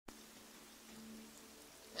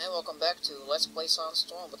And welcome back to Let's Play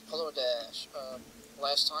Storm with PolarDash.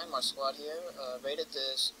 Last time our squad here raided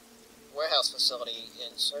this warehouse facility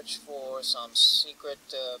in search for some secret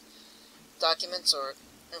documents or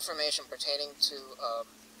information pertaining to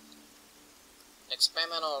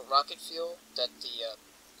experimental rocket fuel that the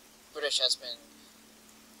British has been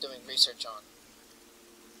doing research on.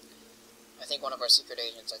 I think one of our secret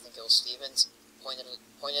agents, I think it was Stevens,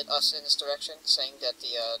 pointed us in this direction, saying that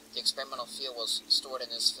the experimental fuel was stored in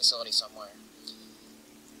this facility somewhere.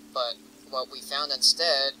 But what we found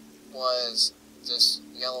instead was this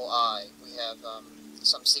yellow eye. We have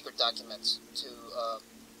some secret documents to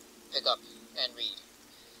pick up and read,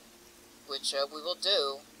 which we will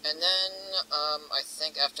do. And then I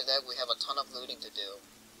think after that we have a ton of looting to do.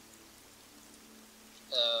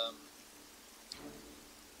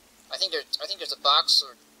 I think there's a box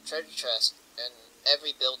or treasure chest in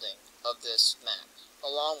every building of this map,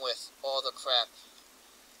 along with all the crap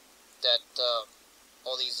that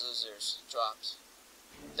all these losers dropped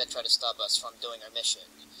that tried to stop us from doing our mission,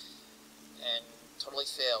 and totally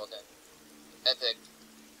failed in epic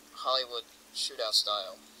Hollywood shootout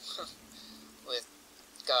style, with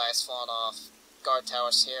guys falling off guard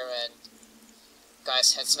towers here and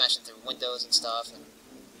guys head smashing through windows and stuff, and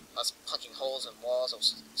us punching holes in walls. It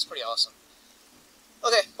was pretty awesome.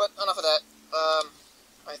 Okay, but enough of that.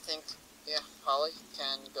 I think, yeah, Holly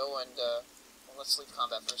can go and, well, let's leave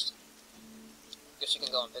combat first. Guess you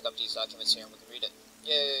can go and pick up these documents here and we can read it.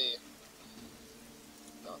 Yay!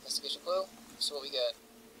 No investigation clue. Let's see what we get.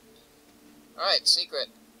 Alright, secret.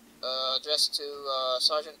 Addressed to,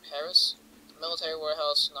 Sergeant Harris. Military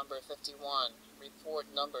Warehouse number 51. Report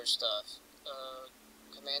number stuff.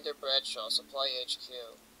 Commander Bradshaw, Supply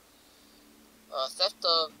HQ. Theft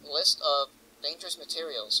of list of dangerous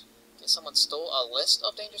materials. Okay, someone stole a list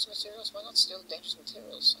of dangerous materials? Why not steal the dangerous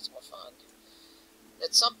materials? That's more fun.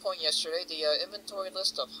 At some point yesterday, the inventory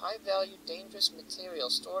list of high-value dangerous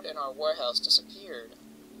materials stored in our warehouse disappeared.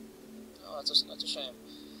 Oh, that's a shame.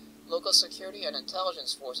 Local security and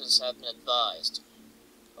intelligence forces have been advised.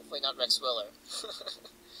 Hopefully not Rex Willer.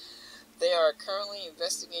 They are currently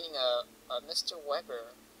investigating a Mr.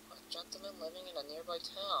 Weber, a gentleman living in a nearby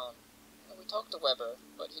town. We talked to Weber,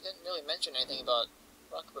 but he didn't really mention anything about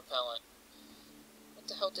rocket propellant. What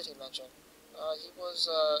the hell did he mention? He was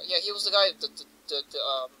the guy,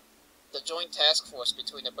 the joint task force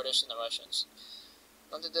between the British and the Russians.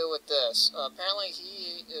 Nothing to do with this. Apparently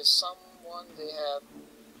he is someone they have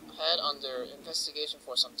had under investigation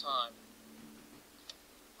for some time.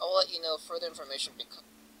 I will let you know further information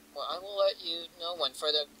I will let you know when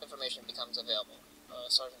further information becomes available.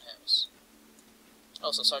 Sergeant Harris.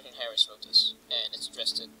 Also, Sergeant Harris wrote this, and it's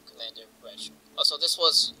addressed to Commander Bradshaw. Also,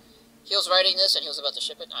 he was writing this, and he was about to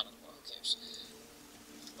ship it? I don't know, who cares?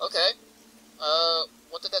 Okay,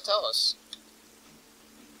 what did that tell us?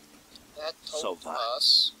 That told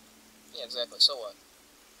us... Yeah, exactly, so what?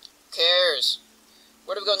 Who cares?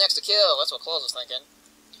 Where do we go next to kill? That's what Claus was thinking.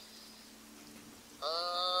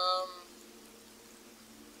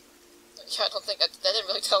 Yeah, I don't think... That didn't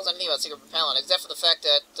really tell us anything about secret propellant, except for the fact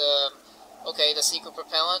that, okay, the secret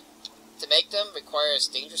propellant, to make them, requires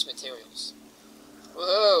dangerous materials.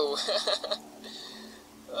 Woohoo!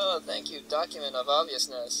 Oh, thank you, document of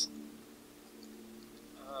obviousness.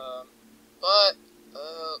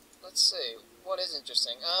 Let's see, what is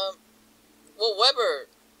interesting? Well,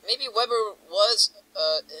 maybe Weber was,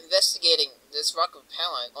 investigating this rocket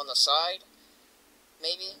propellant on the side,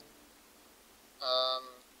 maybe?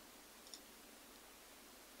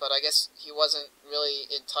 But I guess he wasn't really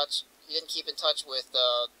in touch. He didn't keep in touch with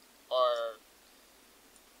our,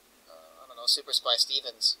 I don't know, super spy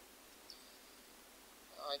Stevens.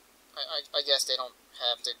 I guess they don't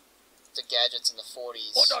have the gadgets in the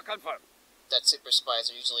 40s that super spies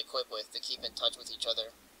are usually equipped with to keep in touch with each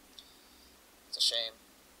other. It's a shame.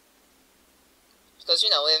 Because, you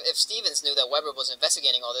know, if Stevens knew that Weber was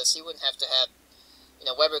investigating all this, he wouldn't have to have, you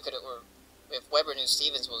know, if Weber knew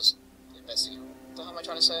Stevens was investigating. What the hell am I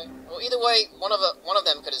trying to say? Well, either way, one of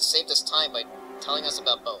them could have saved us time by telling us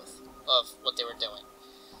about both of what they were doing.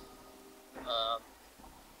 I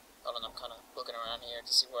don't know, I'm kind of looking around here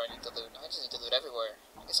to see where I need to loot. I just need to loot everywhere.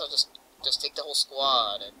 I guess I'll just take the whole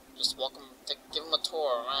squad and just give them a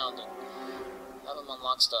tour around and have them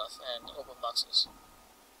unlock stuff and open boxes.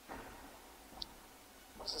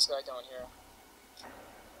 What's this guy doing here?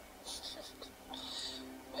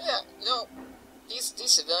 Yeah, you know, these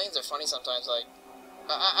civilians are funny sometimes. Like,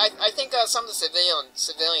 I think some of the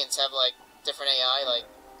civilians have like different AI. Like,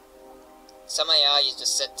 some AI is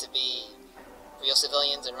just said to be real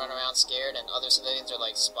civilians and run around scared, and other civilians are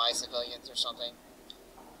like spy civilians or something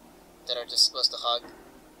that are just supposed to hug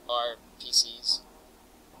our PCs.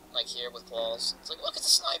 Like here with claws. It's like, look, it's a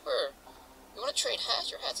sniper! You wanna trade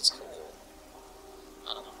hats? Your hats is cool.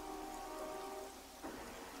 I don't know.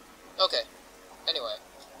 Okay. Anyway.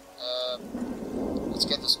 Let's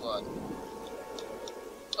get the squad.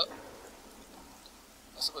 Oh.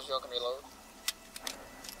 I suppose y'all can reload.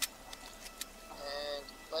 And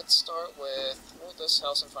let's start with this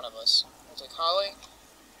house in front of us. We'll take Holly.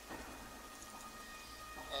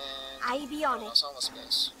 And I be on it. It's almost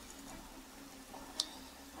space.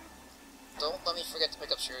 Don't let me forget to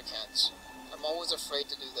pick up shurikens. I'm always afraid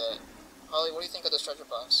to do that. Holly, what do you think of this treasure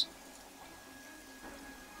box?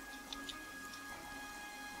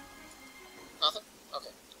 Nothing?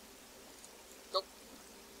 Okay. Go.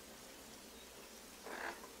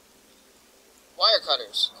 Wire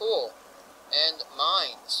cutters. Cool. And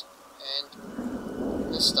mines.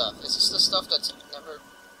 And this stuff. Is this the stuff that's never...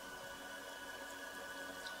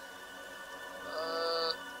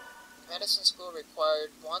 medicine school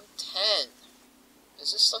required 110.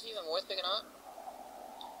 Is this stuff even worth picking up?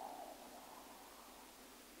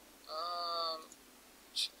 Oh,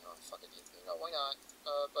 fuck it. You know, why not?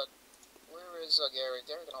 But where is Gary?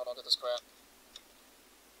 Gary can hold on to this crap.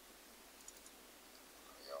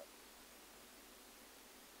 There we go.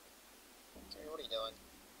 Gary, what are you doing?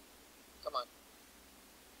 Come on.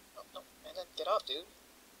 Oh, no, man, then get up, dude.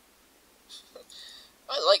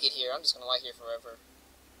 I like it here. I'm just gonna lie here forever.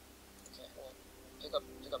 Okay, well,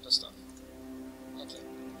 pick up this stuff. Thank you.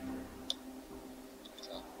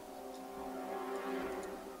 Okay.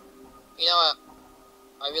 You know,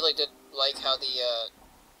 I really did like how the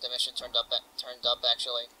mission turned up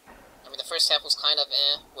actually. I mean, the first half was kind of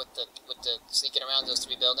with the sneaking around those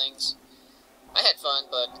 3 buildings. I had fun,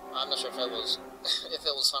 but I'm not sure if it was if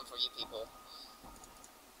it was fun for you people.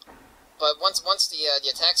 But once the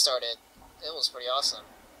attack started, it was pretty awesome.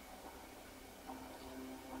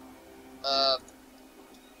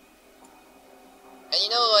 And you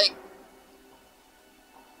know, like,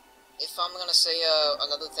 if I'm gonna say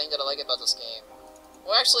another thing that I like about this game,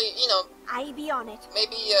 well, actually, you know, I be on it.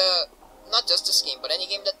 maybe not just this game, but any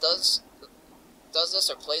game that does this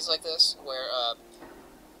or plays like this, where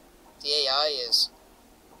the AI is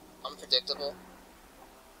unpredictable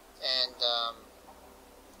and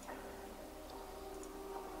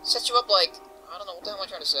sets you up like, I don't know, what the hell am I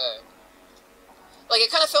trying to say? Like, it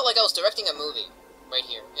kind of felt like I was directing a movie right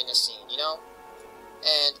here in this scene, you know?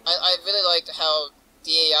 And I really liked how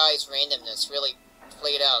the AI's randomness really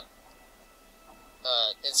played out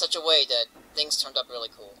in such a way that things turned up really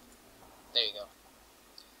cool. There you go.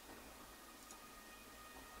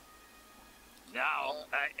 Now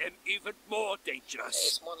I am even more dangerous. Hey,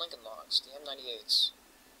 it's more Lincoln Logs, the M98s.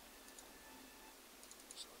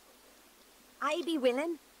 I be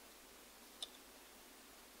willing.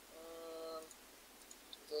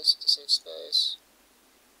 Do this to save space.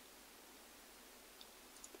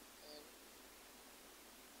 And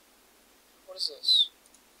what is this?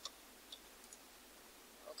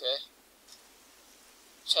 Okay.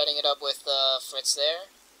 Chatting it up with Fritz there.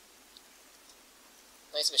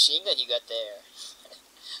 Nice machine gun you got there.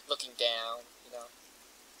 Looking down, you know.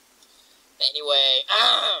 Anyway,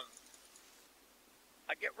 I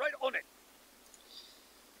get right on it.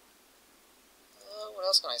 What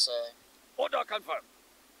else can I say? Order confirmed.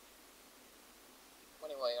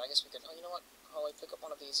 Anyway, I guess we could... Oh, you know what? Holly, pick up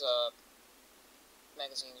one of these,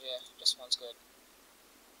 magazines. Yeah, just one's good.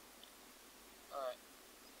 Alright.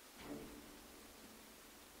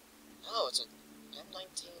 Oh, it's a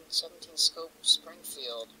M1917 scope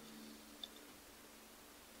Springfield.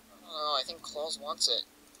 I don't know, I think Claus wants it.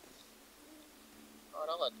 Alright,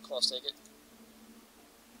 I'll let Claus take it.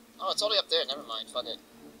 Oh, it's already up there, never mind, fuck it.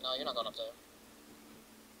 No, you're not going up there.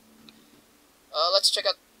 Let's check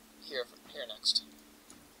out here next.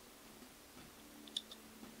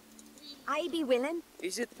 I be willing.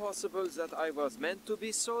 Is it possible that I was meant to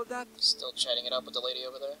be sold at? Still chatting it up with the lady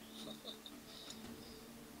over there.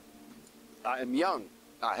 I am young.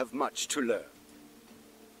 I have much to learn.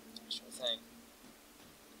 Sure thing.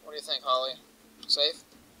 What do you think, Holly? Safe?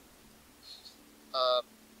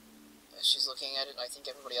 As she's looking at it, I think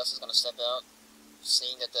everybody else is gonna step out,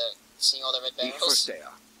 seeing all the red Ich barrels. verstehe.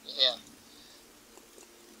 Yeah.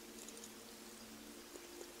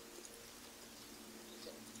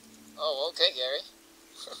 Oh, okay, Gary.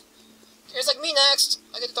 Gary's like, me next!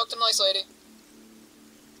 I get to talk to the nice lady.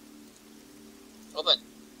 Open.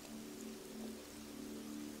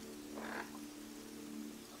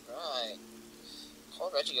 Alright.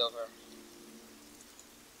 Call Reggie over.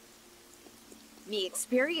 Me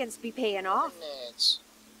experience be paying off. Grenades.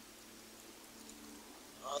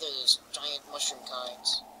 Oh, they're those giant mushroom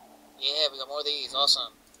kinds. Yeah, we got more of these.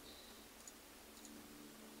 Awesome.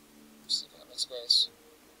 space.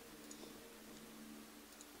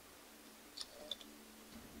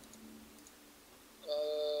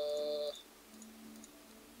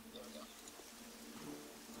 There we go.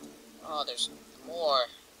 Oh, there's more.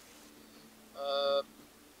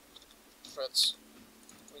 Fritz,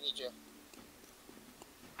 we need you.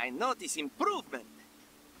 I notice improvement.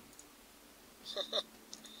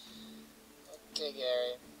 Okay,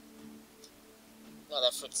 Gary. Now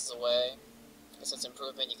that Fritz is away, guess that's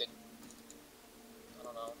improvement. You could, I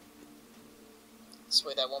don't know,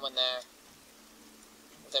 sway that woman there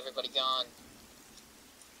with everybody gone.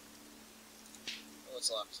 Oh, it's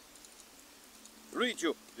locked. Read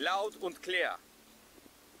you, loud and clear.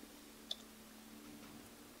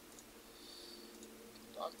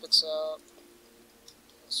 Lockpick's out.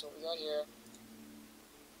 That's what we got here.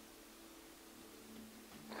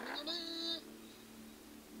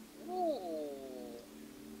 Ooh.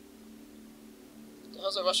 What the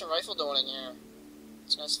hell's a Russian rifle doing in here?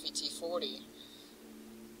 It's an SVT-40.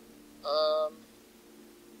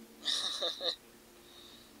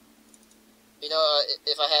 You know,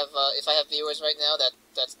 if I have viewers right now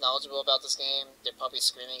that's knowledgeable about this game, they're probably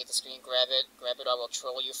screaming at the screen, grab it, I will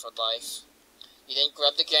troll you for life. You didn't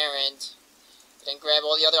grab the Garand, you didn't grab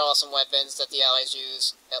all the other awesome weapons that the Allies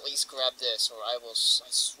use, at least grab this, or I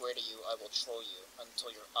swear to you, I will troll you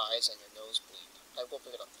until your eyes and your nose bleed. I will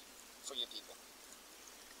pick it up for you people.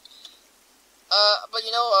 But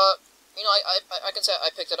you know, I can say I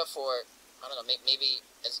picked it up for, I don't know, maybe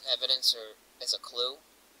as evidence or as a clue.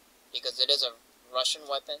 Because it is a Russian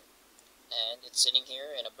weapon, and it's sitting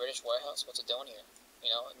here in a British warehouse. What's it doing here? You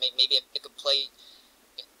know, maybe it could play.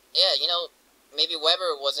 Yeah, you know, maybe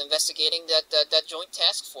Weber was investigating that joint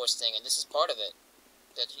task force thing, and this is part of it.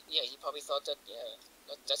 He probably thought that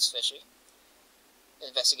that's fishy.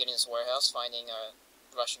 Investigating this warehouse, finding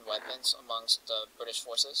Russian weapons amongst the British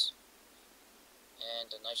forces, and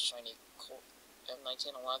a nice shiny Colt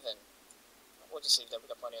M1911. We'll just leave that. We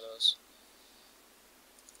got plenty of those.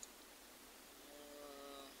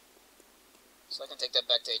 So I can take that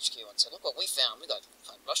back to HQ and say, look what we found. We got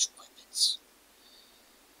Russian weapons.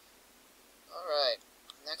 Alright.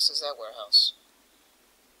 Next is that warehouse.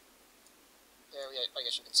 There, I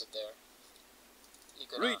guess you can sit there. You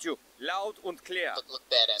could, Read you, loud and clear. look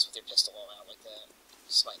badass with your pistol all out like that.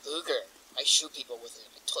 This is my Luger. I shoot people with it.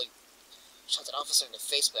 I tell you. Shot an officer in the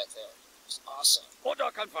face back there. It was awesome. Order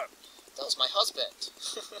confirmed. That was my husband.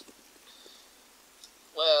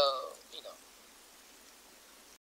 Well, you know.